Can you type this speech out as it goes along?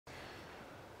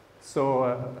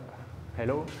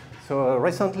Hello. So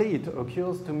recently it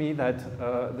occurs to me that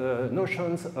the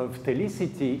notions of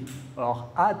telicity or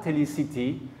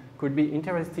atelicity could be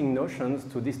interesting notions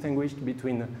to distinguish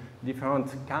between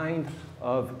different kinds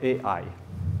of AI.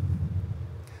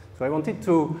 So I wanted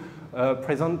to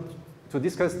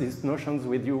discuss these notions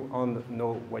with you and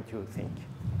know what you think.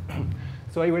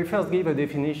 So I will first give a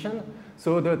definition.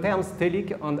 So the terms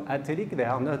telic and atelic, they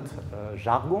are not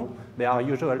jargon. They are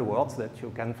usual words that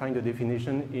you can find a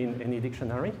definition in any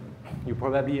dictionary. You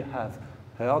probably have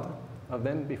heard of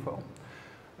them before.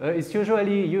 It's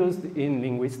usually used in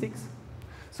linguistics.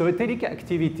 So a telic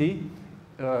activity,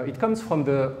 it comes from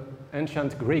the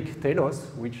ancient Greek telos,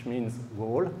 which means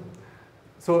goal.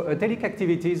 So a telic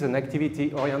activity is an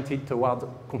activity oriented toward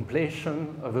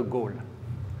completion of a goal.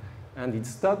 And it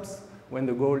stops when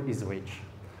the goal is reached.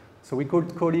 So we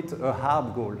could call it a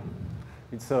hard goal.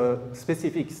 It's a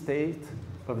specific state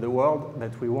of the world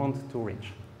that we want to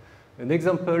reach. An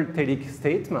example telic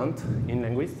statement in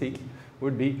linguistics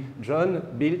would be,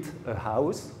 John built a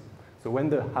house. So when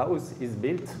the house is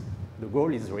built, the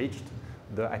goal is reached,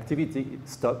 the activity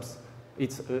stops.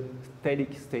 It's a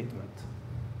telic statement.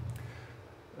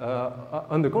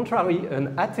 On the contrary,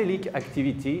 an atelic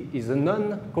activity is a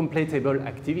non-completable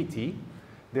activity.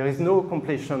 There is no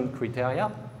completion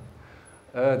criteria.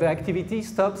 The activity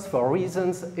stops for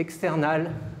reasons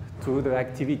external to the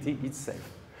activity itself.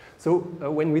 So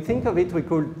when we think of it, we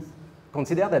could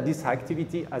consider that this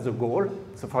activity has a goal.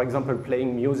 So for example,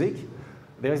 playing music.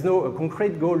 There is no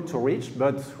concrete goal to reach,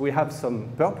 but we have some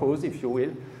purpose, if you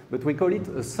will. But we call it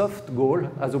a soft goal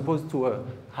as opposed to a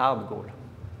hard goal.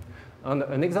 And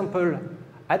an example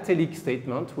atelic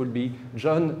statement would be,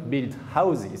 John built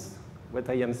houses. What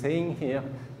I am saying here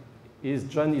is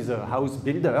John is a house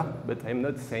builder, but I'm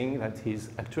not saying that he's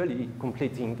actually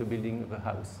completing the building of a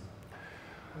house.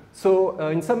 So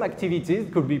in some activities,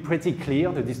 it could be pretty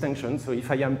clear, the distinction. So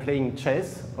if I am playing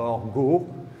chess or Go,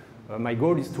 my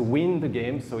goal is to win the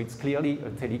game, so it's clearly a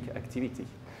telic activity.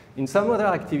 In some other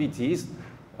activities,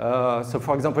 so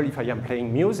for example, if I am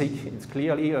playing music, it's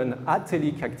clearly an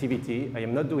atelic activity. I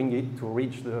am not doing it to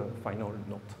reach the final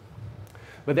note.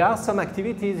 But there are some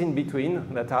activities in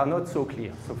between that are not so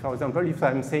clear. So for example, if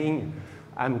I'm saying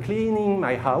I'm cleaning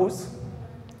my house,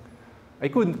 I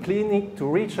could clean it to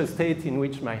reach a state in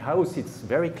which my house is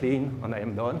very clean and I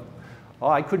am done.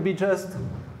 Or I could be just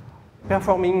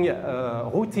performing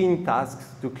routine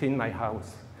tasks to clean my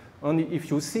house. And if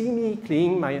you see me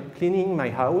cleaning my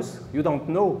house, you don't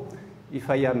know if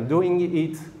I am doing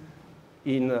it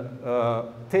in a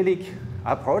telic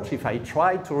approach, if I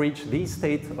try to reach this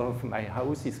state of my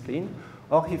house is clean,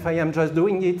 or if I am just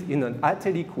doing it in an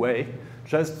atelic way,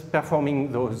 just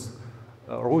performing those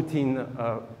routine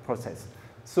process.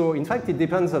 So in fact, it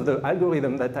depends on the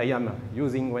algorithm that I am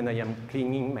using when I am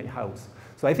cleaning my house.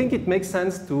 So I think it makes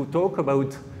sense to talk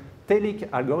about telic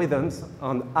algorithms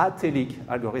and atelic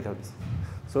algorithms.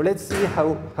 So let's see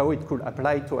how it could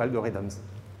apply to algorithms.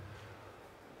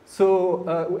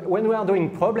 So when we are doing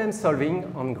problem solving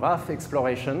on graph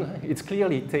exploration, it's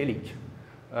clearly telic.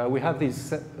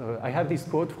 I have this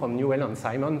quote from Newell and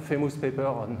Simon, famous paper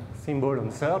on symbol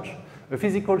and search. A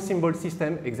physical symbol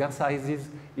system exercises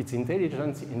its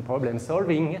intelligence in problem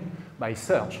solving by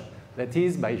search. That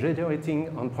is, by generating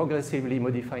and progressively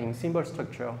modifying symbol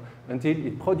structure until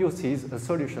it produces a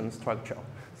solution structure.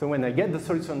 So when I get the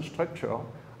solution structure,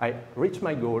 I reach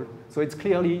my goal. So it's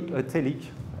clearly a telic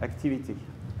activity.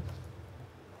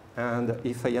 And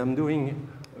if I am doing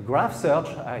a graph search,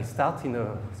 I start in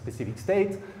a specific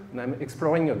state, and I'm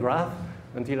exploring a graph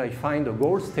until I find a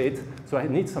goal state. So I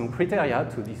need some criteria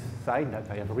to decide that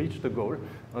I have reached the goal.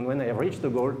 And when I have reached the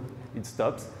goal, it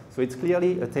stops. So it's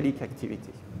clearly a telic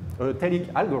activity, a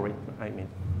telic algorithm, I mean.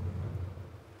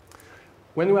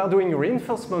 When we are doing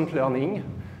reinforcement learning,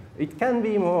 it can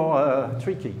be more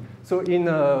tricky. So in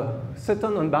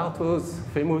Sutton and Barto's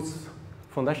famous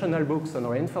foundational books on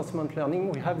reinforcement learning,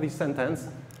 we have this sentence: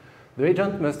 the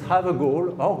agent must have a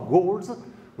goal or goals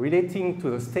relating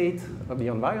to the state of the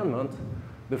environment.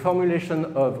 The formulation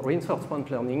of reinforcement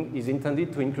learning is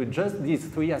intended to include just these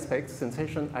three aspects: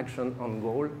 sensation, action, and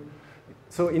goal.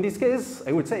 So in this case,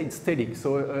 I would say it's telic.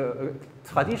 So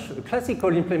a classical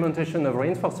implementation of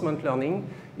reinforcement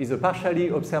learning is a partially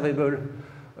observable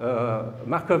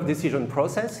Markov decision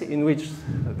process in which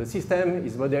the system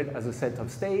is modeled as a set of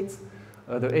states.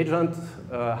 The agent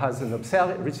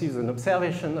receives an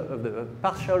observation of the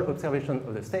partial observation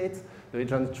of the state. The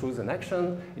agent chooses an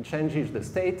action, it changes the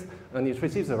state, and it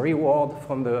receives a reward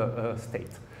from the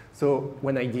state. So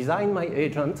when I design my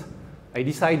agent, I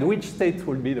decide which state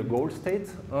will be the goal state,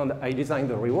 and I design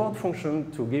the reward function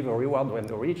to give a reward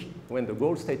when the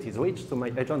goal state is reached, so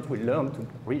my agent will learn to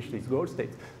reach this goal state.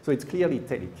 So it's clearly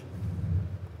Telic.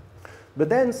 But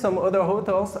then some other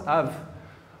authors have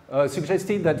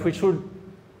suggested that we should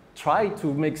try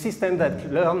to make systems that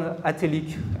learn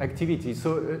Atelic activity.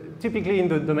 So typically in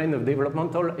the domain of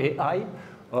developmental AI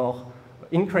or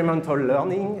incremental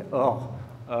learning or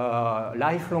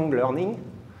lifelong learning.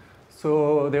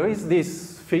 So there is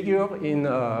this figure in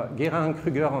Guérin,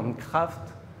 Kruger, and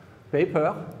Kraft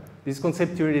paper, this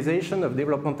conceptualization of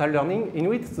developmental learning in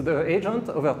which the agent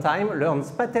over time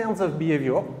learns patterns of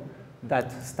behavior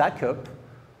that stack up,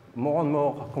 more and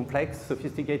more complex,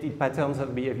 sophisticated patterns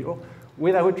of behavior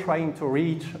without trying to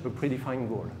reach a predefined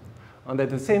goal. And at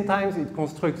the same time, it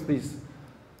constructs this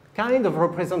kind of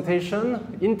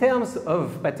representation in terms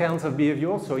of patterns of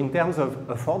behavior, so in terms of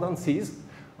affordances.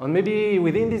 And maybe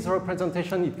within this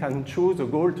representation, it can choose a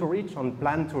goal to reach and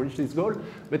plan to reach this goal,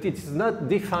 but it is not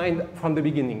defined from the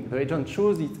beginning. The agent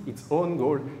chooses its own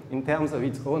goal in terms of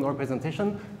its own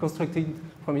representation, constructed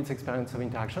from its experience of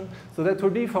interaction. So that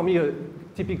would be, for me, a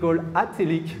typical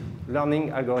Atelic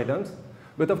learning algorithm.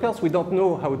 But of course, we don't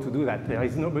know how to do that. There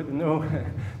is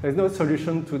there's no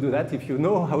solution to do that. If you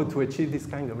know how to achieve this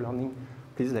kind of learning,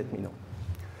 please let me know.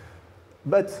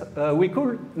 But we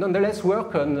could nonetheless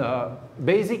work on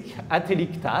basic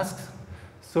Atelic tasks.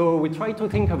 So we try to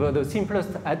think about the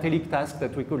simplest Atelic task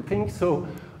that we could think. So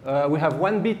we have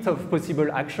one bit of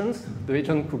possible actions. The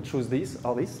agent could choose this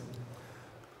or this.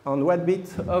 And one bit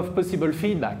of possible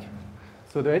feedback.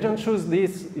 So the agent chooses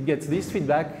this, it gets this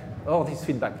feedback or this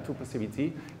feedback, two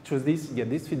possibilities. Choose this, you get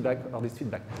this feedback or this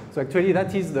feedback. So actually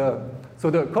that is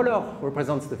so the color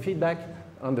represents the feedback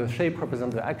and the shape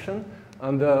represents the action.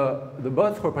 And the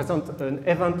both represent an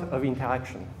event of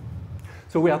interaction.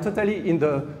 So we are totally in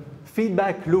the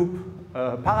feedback loop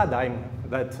paradigm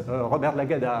that Robert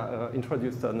Lagada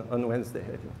introduced on Wednesday.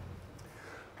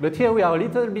 But here we are a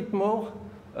little bit more.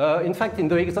 In fact, in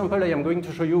the example I am going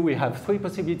to show you, we have 3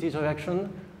 possibilities of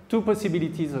action, 2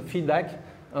 possibilities of feedback,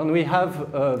 and we have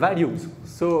values.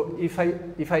 So if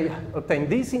I obtain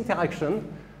this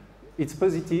interaction, it's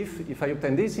positive. If I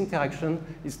obtain this interaction,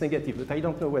 it's negative, but I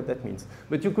don't know what that means.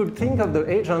 But you could think of the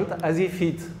agent as if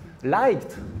it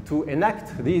liked to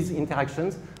enact these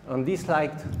interactions and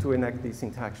disliked to enact these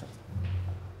interactions.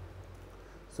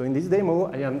 So in this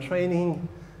demo, I am training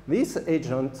this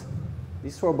agent,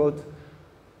 this robot,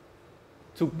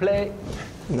 to play.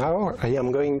 Now I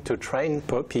am going to train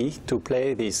Poppy to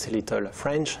play this little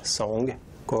French song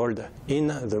called In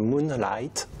the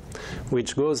Moonlight,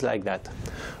 which goes like that.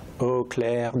 Au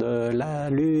clair de la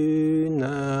lune,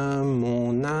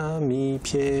 mon ami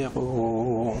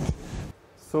Pierrot.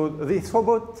 So this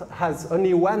robot has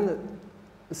only one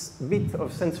bit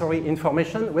of sensory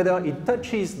information, whether it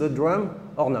touches the drum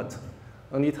or not.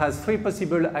 And it has 3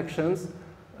 possible actions,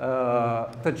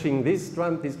 touching this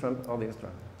drum, or this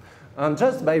drum. And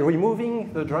just by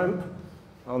removing the drum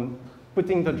and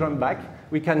putting the drum back,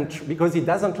 we can, because it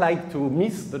doesn't like to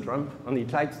miss the drum, and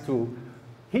it likes to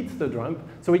hit the drum,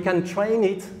 so we can train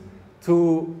it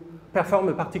to perform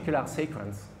a particular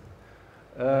sequence.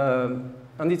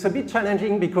 And it's a bit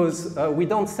challenging because we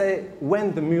don't say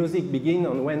when the music begins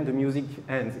and when the music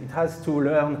ends. It has to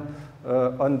learn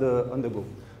on the go.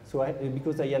 So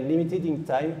because I am limited in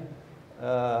time,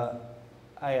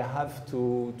 I have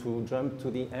to jump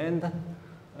to the end.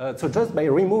 So just by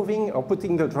removing or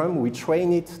putting the drum, we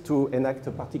train it to enact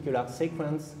a particular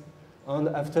sequence. And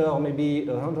after maybe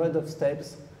 100 of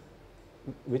steps,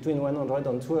 between 100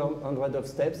 and 200 of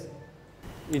steps,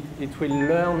 it will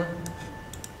learn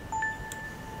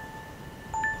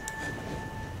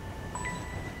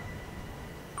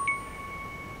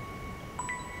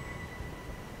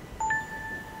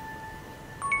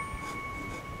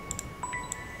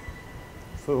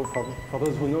So for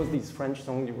those who know this French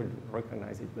song, you will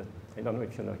recognize it, but I don't know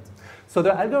if you know it. So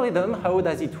the algorithm, how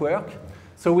does it work?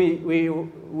 So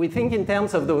we think in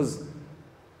terms of those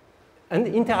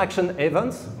interaction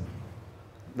events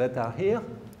that are here.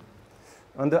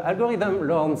 And the algorithm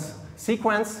learns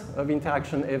sequence of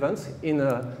interaction events in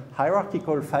a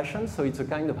hierarchical fashion. So it's a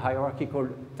kind of hierarchical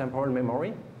temporal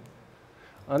memory.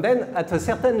 And then at a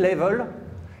certain level,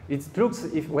 it looks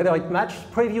whether it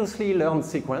matched previously learned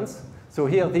sequence. So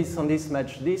here, this and this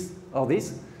match this or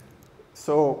this.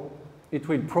 So it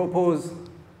will propose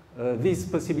this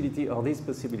possibility or this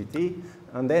possibility.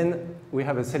 And then we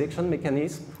have a selection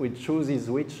mechanism which chooses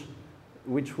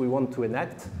which we want to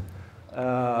enact.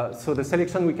 So the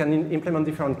selection, we can implement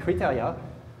different criteria.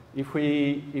 If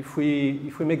we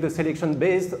make the selection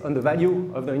based on the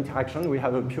value of the interaction, we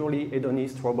have a purely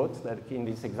hedonist robot that in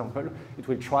this example, it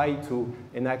will try to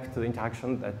enact the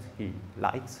interaction that he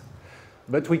likes.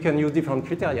 But we can use different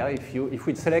criteria. If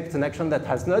we select an action that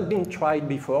has not been tried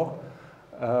before,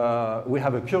 we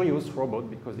have a curious robot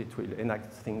because it will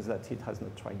enact things that it has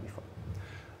not tried before.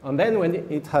 And then when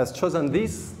it has chosen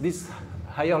this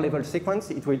higher level sequence,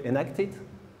 it will enact it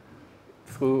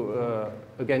through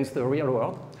against the real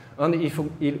world. And if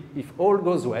all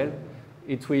goes well,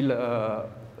 it will,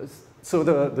 so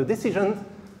the decision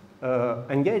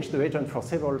engage the agent for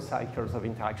several cycles of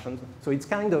interactions. So it's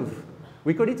kind of,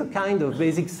 we call it a kind of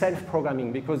basic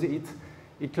self-programming because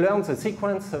it learns a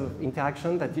sequence of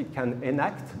interaction that it can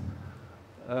enact.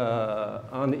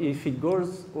 And if it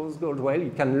goes well,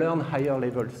 it can learn higher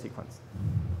level sequence.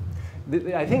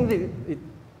 I think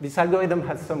this algorithm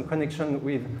has some connection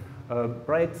with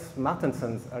Brett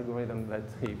Martenson's algorithm that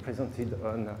he presented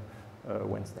on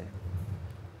Wednesday.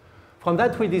 From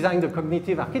that, we designed a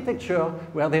cognitive architecture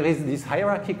where there is this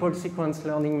hierarchical sequence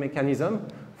learning mechanism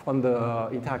from the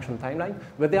interaction timeline,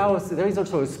 but there is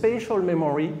also a spatial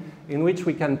memory in which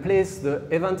we can place the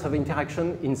events of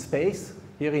interaction in space,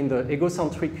 here in the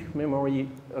egocentric memory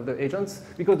of the agents,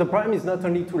 because the problem is not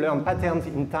only to learn patterns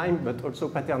in time, but also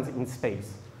patterns in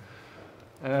space.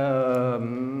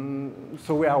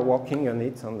 So we are working on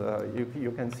it, and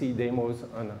you can see demos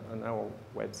on our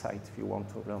website if you want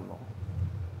to learn more.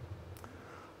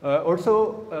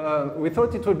 Also, we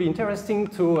thought it would be interesting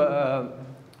to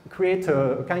create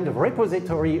a kind of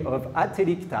repository of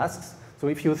Atelic tasks. So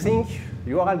if you think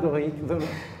your algorithm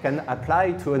can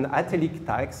apply to an Atelic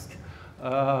task,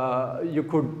 you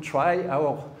could try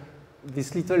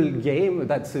this little game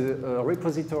that's a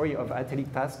repository of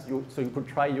Atelic tasks. So you could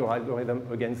try your algorithm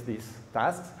against these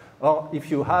tasks. Or if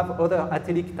you have other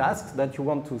Atelic tasks that you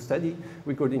want to study,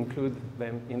 we could include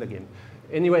them in the game.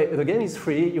 Anyway, the game is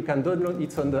free. You can download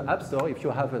it on the App Store. If you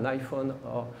have an iPhone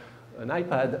or an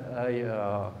iPad,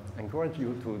 I encourage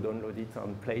you to download it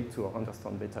and play it to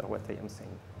understand better what I am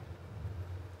saying.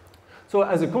 So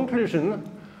as a conclusion,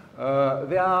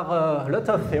 there are a lot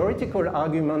of theoretical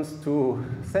arguments to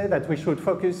say that we should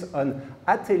focus on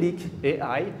Atelic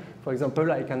AI. For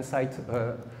example, I can cite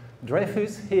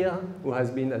Dreyfus here, who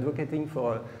has been advocating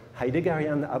for a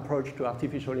Heideggerian approach to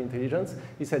artificial intelligence.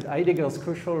 He said Heidegger's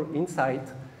crucial insight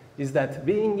is that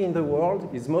being in the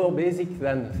world is more basic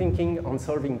than thinking on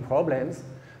solving problems.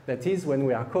 That is, when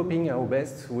we are copying our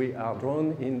best, we are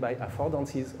drawn in by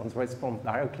affordances and respond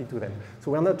directly to them.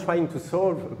 So we're not trying to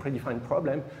solve a predefined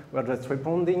problem, we're just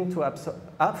responding to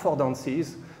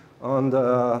affordances and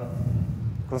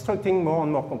constructing more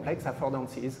and more complex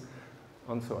affordances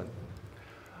and so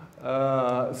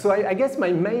on. So I guess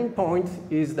my main point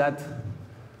is that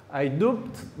I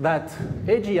duped that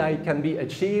AGI can be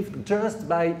achieved just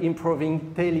by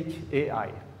improving Telic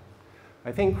AI.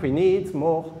 I think we need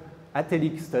more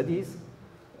Atelic studies.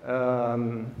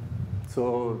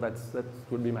 So that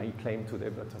would be my claim today,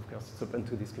 but of course it's open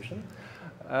to discussion.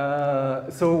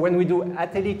 So when we do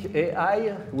Atelic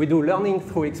AI, we do learning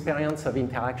through experience of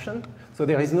interaction. So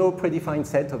there is no predefined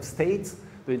set of states.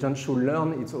 The agent should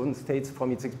learn its own states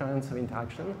from its experience of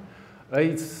interaction.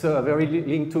 It's very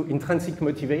linked to intrinsic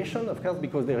motivation, of course,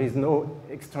 because there is no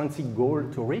extrinsic goal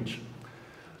to reach.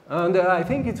 And I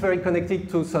think it's very connected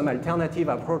to some alternative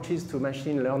approaches to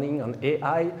machine learning and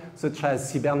AI, such as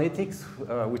cybernetics,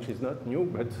 which is not new,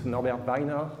 but Norbert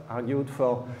Wiener argued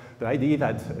for the idea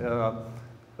that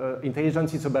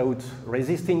intelligence is about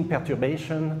resisting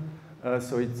perturbation,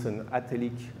 so it's an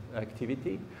Atelic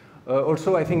activity.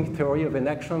 Also, I think theory of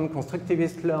enaction,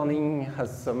 constructivist learning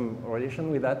has some relation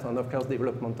with that, and of course,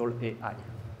 developmental AI.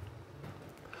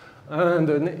 And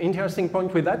an interesting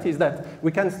point with that is that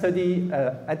we can study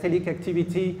Atelic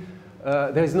activity.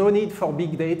 There is no need for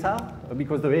big data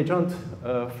because the agent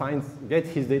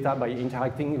gets his data by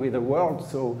interacting with the world.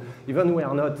 So even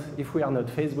if we are not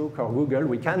Facebook or Google,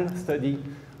 we can study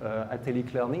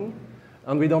Atelic learning.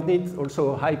 And we don't need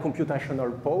also high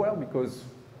computational power because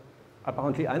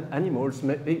apparently animals,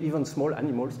 even small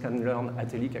animals, can learn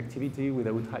Atelic activity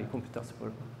without high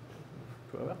computational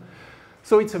power.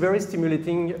 So it's a very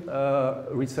stimulating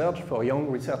research for young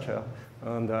researchers.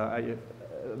 And the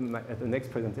next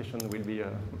presentation will be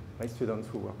my students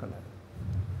who work on that.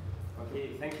 Okay,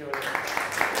 thank you very much.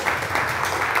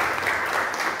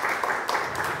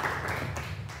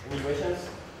 Any questions?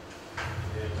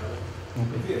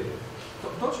 Okay.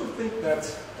 Don't you think that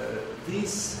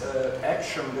this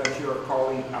action that you are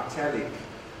calling Atelic,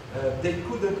 they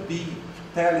couldn't be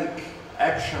Telic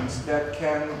actions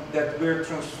that were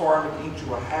transformed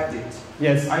into a habit.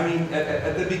 Yes. I mean,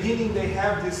 at the beginning they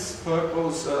have this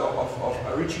purpose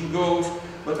of reaching goals,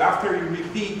 but after you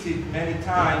repeat it many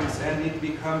times and it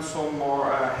becomes so more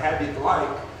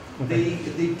habit-like, they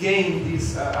gain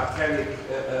this Atelic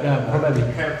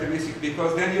characteristic,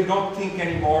 because then you don't think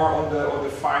anymore on the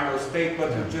final state, but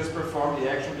you just perform the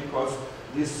action because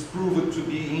this proved to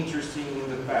be interesting in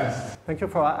the past. Thank you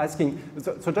for asking.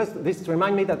 So just this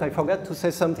remind me that I forgot to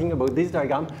say something about this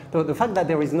diagram. So the fact that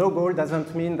there is no goal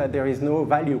doesn't mean that there is no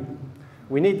value.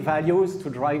 We need values to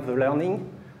drive the learning,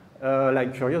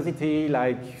 like curiosity,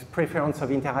 like preference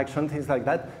of interaction, things like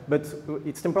that. But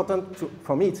it's important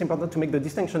for me, it's important to make the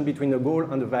distinction between a goal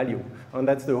and a value. And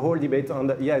that's the whole debate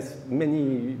on, yes,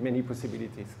 many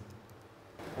possibilities.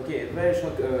 Okay, very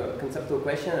short conceptual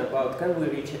question about can we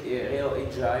reach a real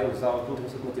AGI without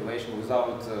intrinsic motivation,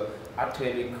 without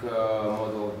Atelic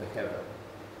model of behavior?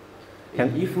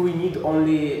 If we need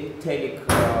only Telic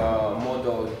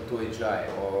model to AGI,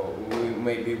 or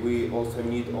maybe we also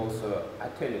need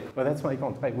Atelic. Well, that's my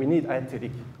point. Right? We need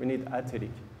Atelic. We need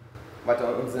Atelic. But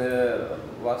on the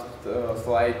last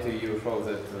slide, you show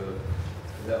that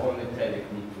the only Telic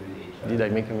needs to be AGI. Did I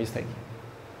make a mistake?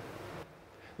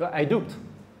 No, I duped.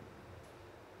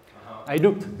 I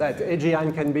looked that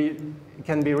AGI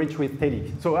can be reached with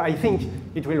Telic. So I think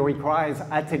it will require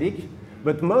Atelic,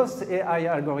 but most AI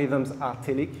algorithms are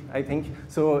Telic, I think.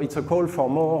 So it's a call for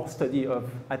more study of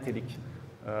Atelic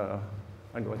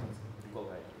algorithms.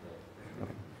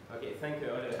 Okay, thank you.